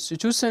structure and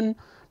institution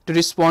to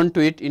respond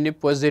to it in a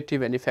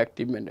positive and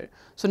effective manner.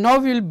 So, now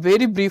we will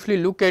very briefly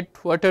look at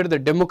what are the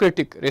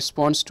democratic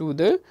response to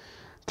the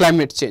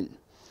climate change.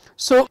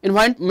 So,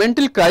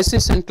 environmental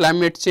crisis and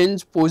climate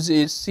change pose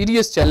a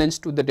serious challenge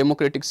to the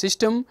democratic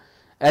system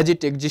as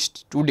it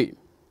exists today,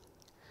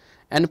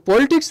 and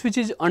politics, which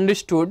is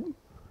understood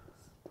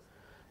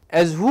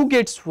as who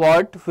gets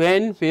what,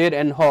 when, where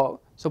and how.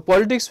 So,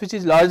 politics, which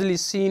is largely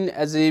seen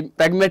as a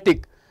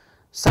pragmatic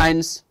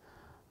science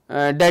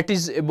that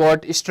is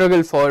about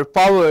struggle for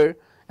power,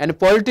 and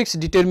politics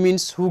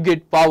determines who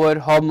get power,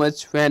 how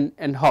much, when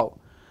and how.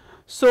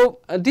 So,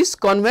 this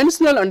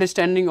conventional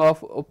understanding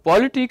of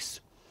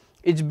politics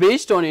is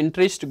based on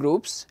interest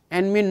groups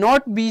and may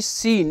not be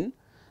seen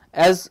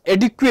as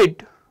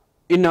adequate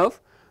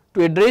enough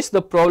to address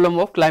the problem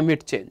of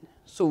climate change.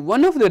 So,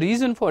 one of the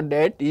reason for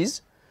that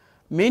is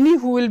many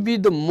who will be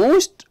the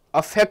most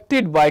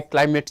affected by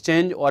climate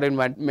change or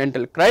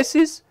environmental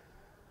crisis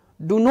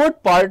do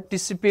not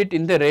participate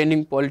in the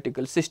reigning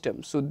political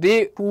system. So,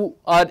 they who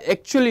are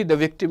actually the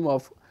victim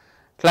of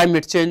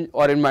climate change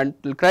or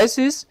environmental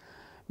crisis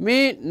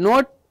may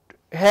not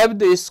have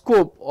the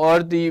scope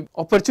or the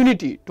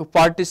opportunity to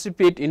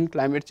participate in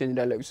climate change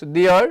dialogue. So,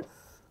 they are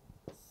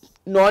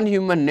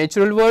non-human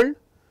natural world,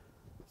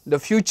 the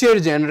future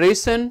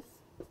generation,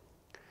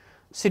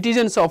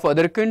 citizens of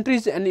other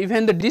countries and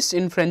even the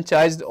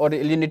disenfranchised or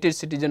alienated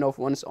citizen of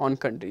one's own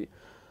country.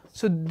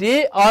 So,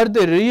 they are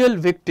the real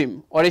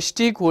victim or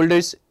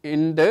stakeholders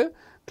in the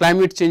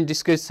climate change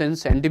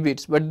discussions and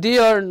debates, but they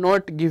are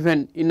not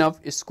given enough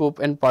scope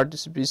and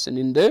participation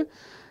in the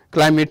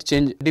climate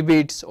change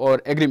debates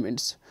or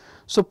agreements.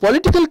 So,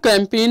 political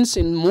campaigns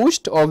in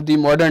most of the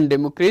modern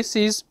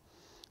democracies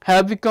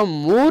have become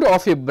more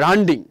of a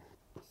branding,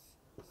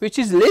 which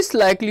is less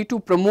likely to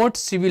promote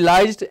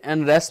civilized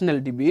and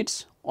rational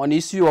debates on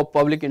issue of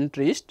public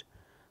interest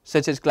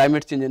such as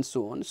climate change and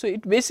so on. So,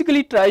 it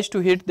basically tries to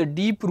hit the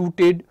deep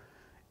rooted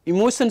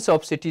emotions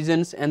of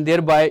citizens, and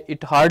thereby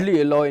it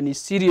hardly allow any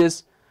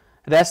serious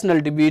rational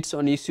debates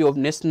on issue of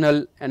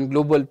national and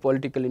global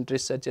political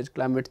interests such as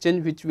climate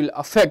change, which will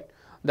affect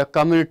the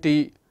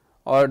community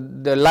or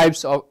the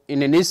lives of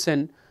in a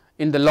nation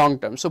in the long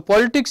term. So,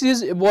 politics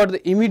is about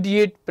the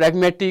immediate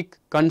pragmatic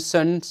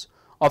concerns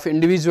of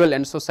individual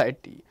and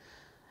society,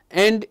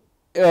 and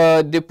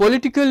the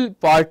political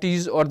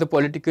parties or the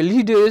political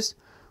leaders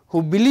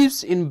who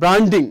believes in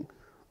branding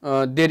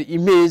their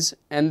image,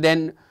 and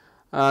then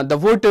the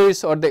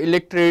voters or the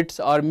electorates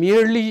are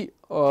merely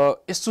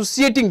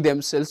associating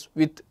themselves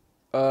with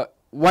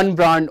one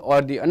brand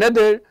or the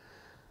another,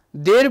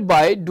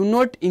 thereby do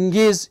not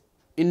engage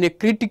in a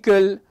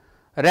critical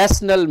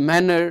rational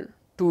manner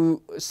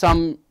to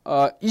some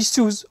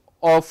issues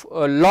of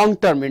long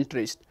term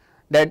interest,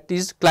 that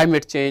is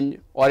climate change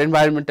or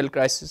environmental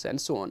crisis and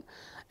so on.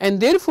 And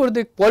therefore,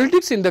 the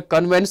politics in the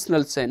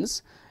conventional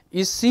sense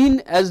is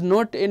seen as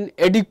not an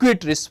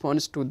adequate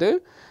response to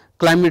the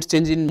climate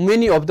change in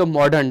many of the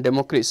modern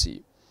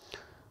democracy.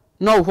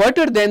 Now, what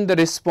are then the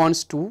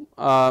response to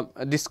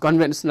this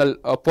conventional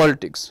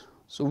politics?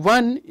 So,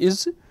 one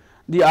is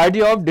the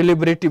idea of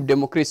deliberative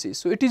democracy.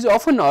 So, it is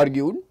often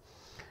argued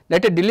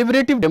that a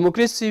deliberative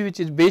democracy which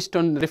is based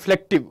on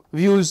reflective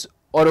views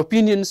or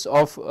opinions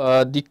of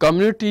the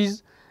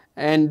communities,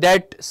 and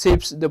that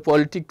shapes the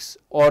politics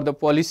or the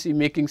policy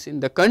makings in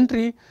the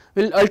country,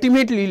 will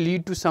ultimately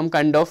lead to some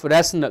kind of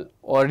rational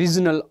or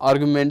reasonable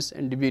arguments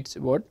and debates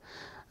about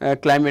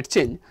climate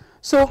change.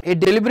 So, a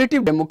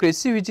deliberative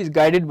democracy which is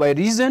guided by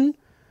reason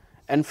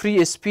and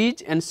free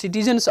speech, and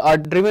citizens are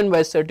driven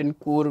by certain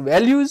core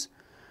values,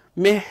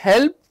 may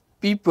help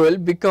people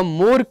become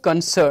more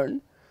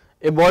concerned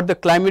about the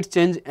climate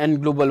change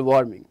and global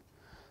warming.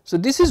 So,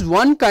 this is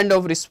one kind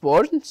of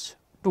response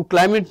to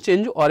climate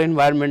change or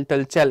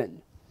environmental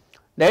challenge,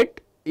 that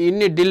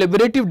in a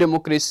deliberative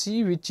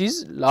democracy which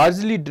is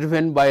largely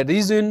driven by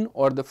reason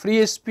or the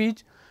free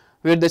speech,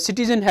 where the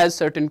citizen has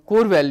certain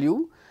core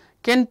value,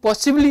 can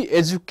possibly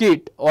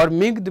educate or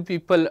make the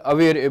people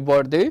aware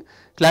about the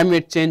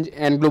climate change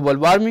and global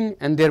warming,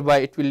 and thereby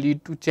it will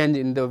lead to change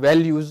in the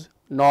values,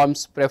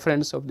 norms,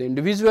 preference of the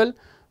individual,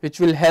 which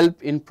will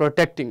help in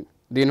protecting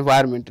the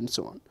environment and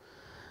so on.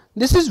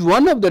 This is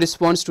one of the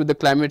response to the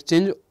climate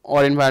change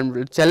or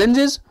environmental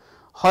challenges.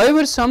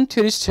 However, some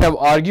theorists have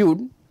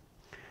argued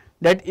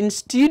that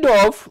instead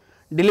of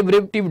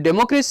deliberative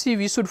democracy,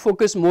 we should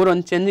focus more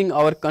on changing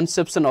our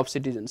conception of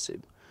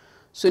citizenship.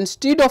 So,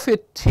 instead of a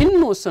thin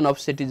notion of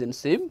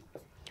citizenship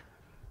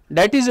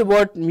that is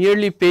about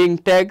merely paying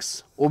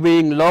tax,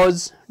 obeying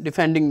laws,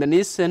 defending the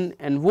nation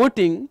and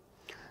voting,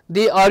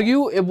 they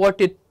argue about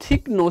a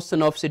thick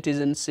notion of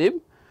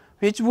citizenship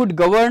which would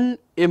govern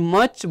a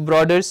much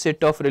broader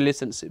set of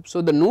relationships.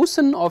 So, the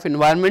notion of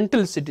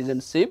environmental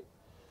citizenship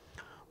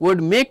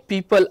would make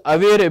people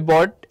aware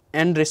about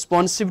and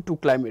responsive to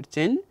climate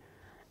change.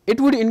 It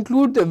would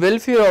include the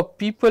welfare of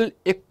people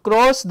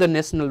across the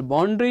national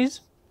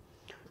boundaries,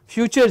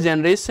 future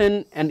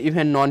generation and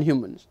even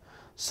non-humans.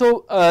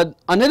 So,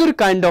 another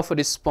kind of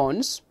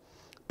response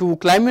to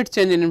climate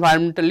change and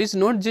environmental is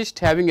not just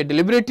having a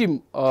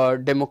deliberative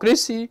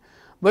democracy,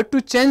 but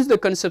to change the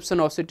conception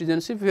of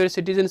citizenship, where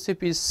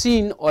citizenship is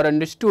seen or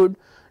understood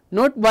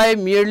not by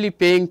merely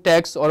paying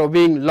tax or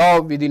obeying law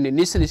within a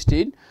nation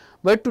state,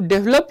 but to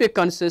develop a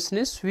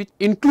consciousness which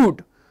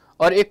include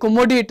or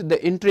accommodate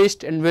the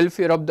interest and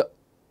welfare of the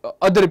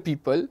other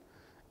people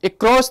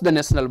across the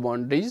national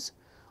boundaries,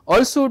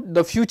 also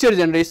the future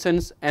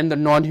generations and the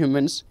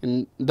non-humans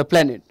in the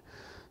planet.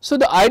 So,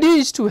 the idea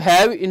is to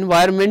have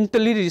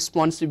environmentally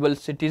responsible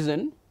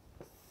citizen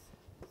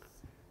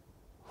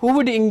who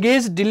would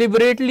engage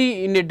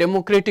deliberately in a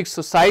democratic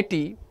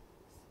society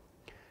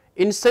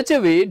in such a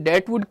way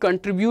that would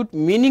contribute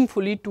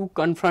meaningfully to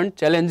confront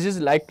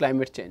challenges like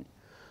climate change.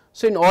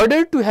 So, in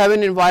order to have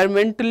an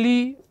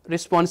environmentally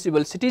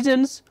responsible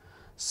citizens,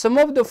 some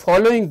of the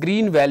following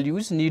green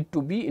values need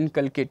to be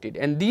inculcated,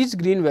 and these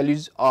green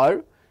values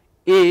are: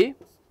 A,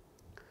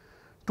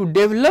 to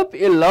develop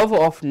a love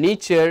of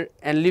nature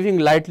and living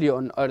lightly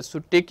on earth. So,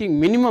 taking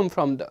minimum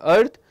from the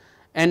earth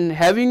and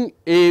having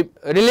a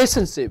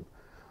relationship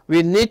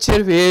with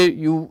nature where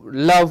you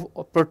love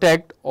or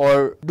protect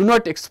or do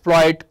not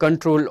exploit,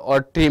 control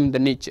or tame the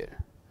nature.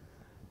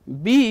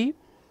 B,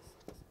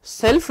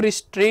 self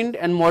restraint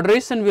and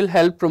moderation will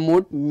help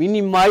promote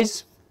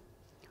minimize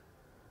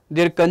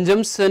their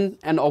consumption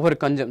and over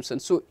consumption.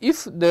 So,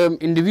 if the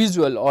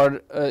individual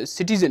or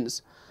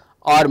citizens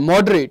are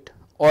moderate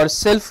or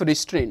self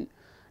restrained,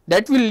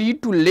 that will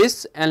lead to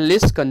less and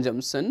less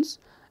consumptions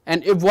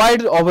and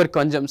avoid over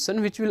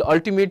consumption, which will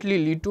ultimately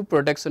lead to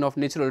protection of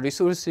natural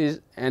resources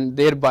and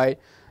thereby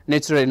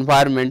natural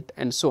environment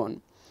and so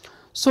on.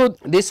 So,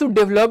 they should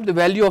develop the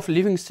value of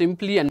living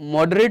simply and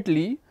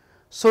moderately,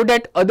 so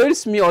that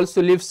others may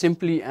also live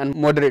simply and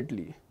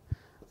moderately.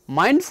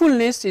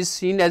 Mindfulness is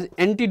seen as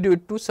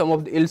antidote to some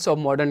of the ills of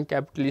modern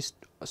capitalist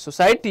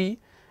society,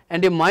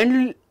 and a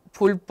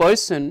mindful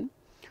person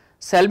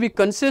shall be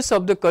conscious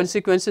of the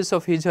consequences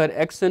of his or her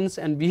actions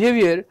and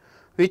behavior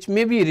which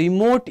may be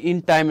remote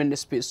in time and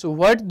space. So,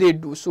 what they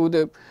do, so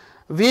the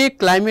way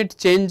climate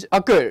change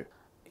occur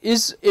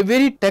is a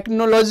very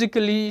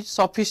technologically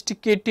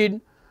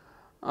sophisticated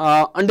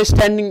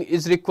understanding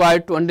is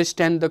required to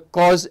understand the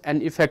cause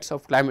and effects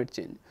of climate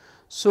change.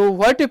 So,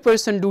 what a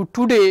person do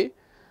today,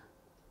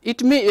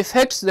 it may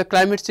affect the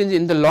climate change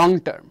in the long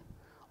term,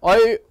 or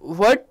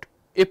what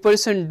a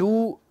person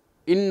do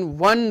in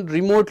one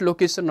remote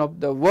location of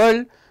the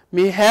world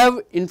may have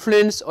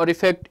influence or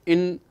effect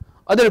in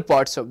other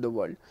parts of the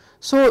world.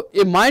 So,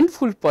 a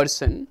mindful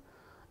person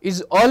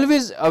is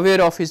always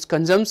aware of his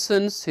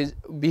consumptions, his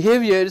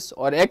behaviors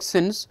or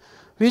actions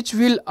which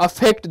will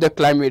affect the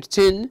climate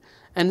change,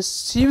 and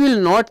she will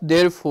not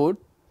therefore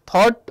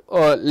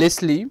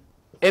thoughtlessly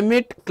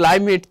emit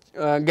climate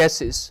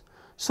gases.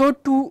 So,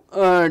 to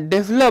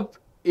develop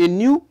a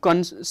new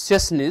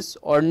consciousness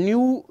or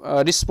new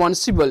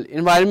responsible,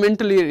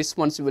 environmentally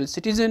responsible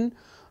citizen,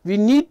 we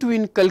need to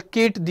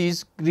inculcate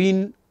these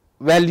green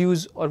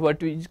values or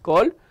what we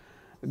call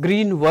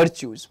green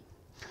virtues.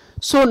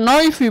 So, now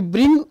if we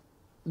bring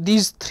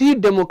these three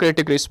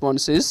democratic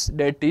responses,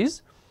 that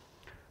is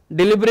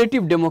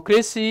deliberative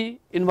democracy,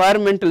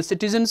 environmental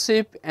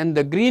citizenship and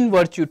the green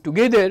virtue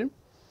together,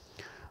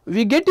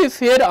 we get a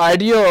fair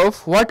idea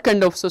of what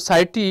kind of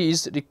society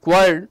is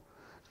required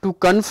to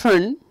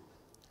confront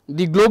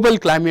the global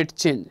climate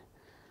change.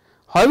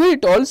 However,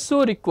 it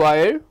also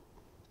requires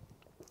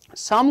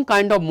some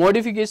kind of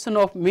modification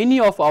of many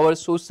of our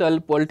social,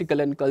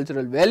 political and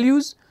cultural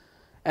values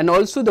and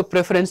also the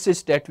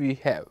preferences that we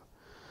have.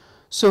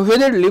 So,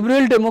 whether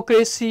liberal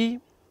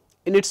democracy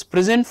in its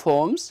present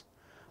forms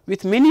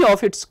with many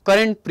of its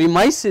current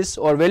premises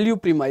or value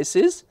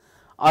premises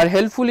are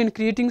helpful in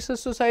creating such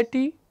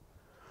society,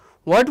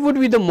 what would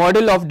be the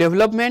model of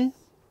development?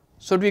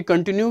 Should we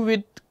continue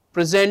with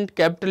present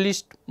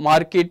capitalist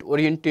market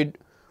oriented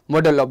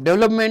model of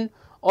development,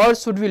 or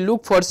should we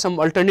look for some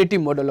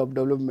alternative model of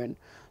development?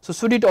 So,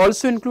 should it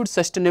also include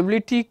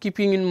sustainability,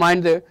 keeping in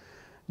mind the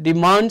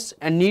demands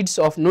and needs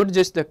of not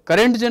just the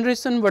current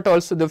generation, but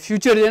also the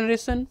future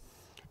generation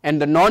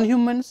and the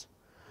non-humans?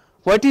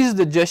 What is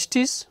the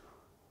justice?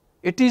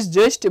 It is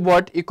just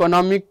about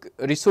economic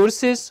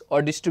resources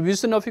or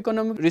distribution of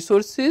economic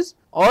resources,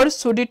 or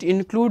should it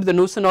include the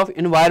notion of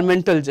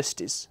environmental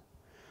justice?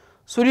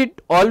 Should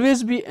it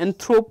always be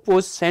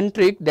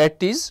anthropocentric,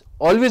 that is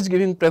always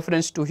giving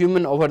preference to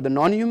human over the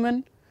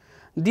non-human?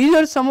 These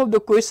are some of the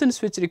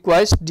questions which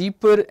requires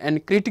deeper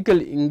and critical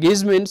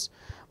engagements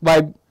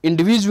by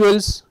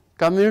individuals,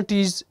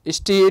 communities,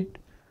 state,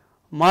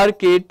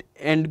 market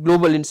and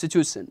global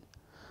institution.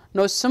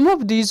 Now, some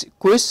of these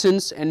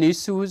questions and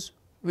issues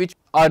which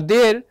are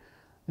there,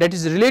 that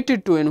is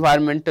related to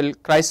environmental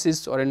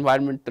crisis or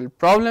environmental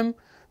problem,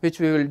 which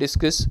we will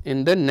discuss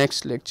in the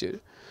next lecture.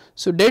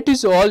 So, that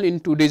is all in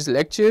today's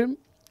lecture.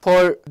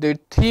 For the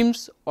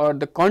themes or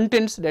the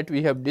contents that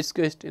we have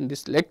discussed in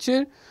this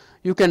lecture,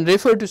 you can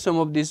refer to some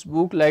of this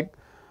book like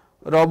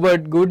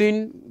Robert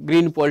Goodin,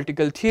 Green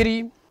Political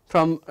Theory,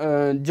 from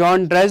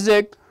John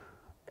Drazek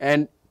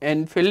and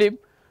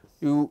Philip.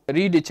 You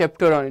read a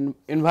chapter on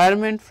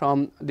environment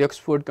from the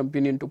Oxford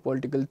Companion to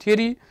Political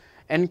Theory,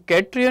 and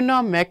Katrina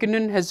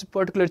McKinnon has a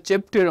particular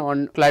chapter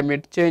on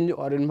climate change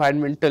or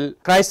environmental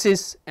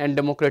crisis and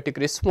democratic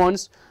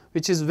response,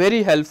 which is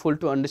very helpful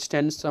to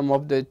understand some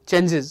of the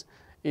changes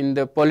in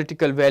the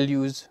political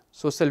values,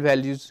 social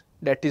values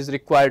that is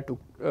required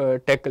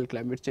to tackle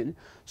climate change.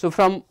 So,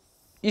 from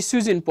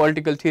issues in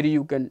political theory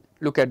you can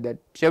look at that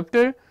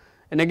chapter,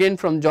 and again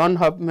from John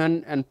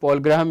Huffman and Paul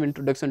Graham,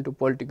 Introduction to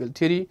Political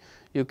Theory,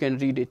 you can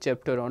read a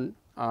chapter on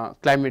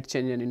climate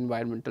change and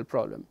environmental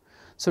problem.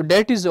 So,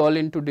 that is all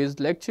in today's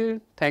lecture.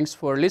 Thanks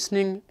for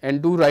listening,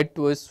 and do write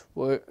to us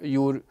for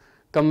your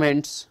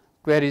comments,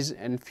 queries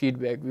and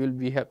feedback. We will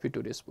be happy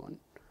to respond.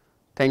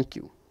 Thank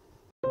you.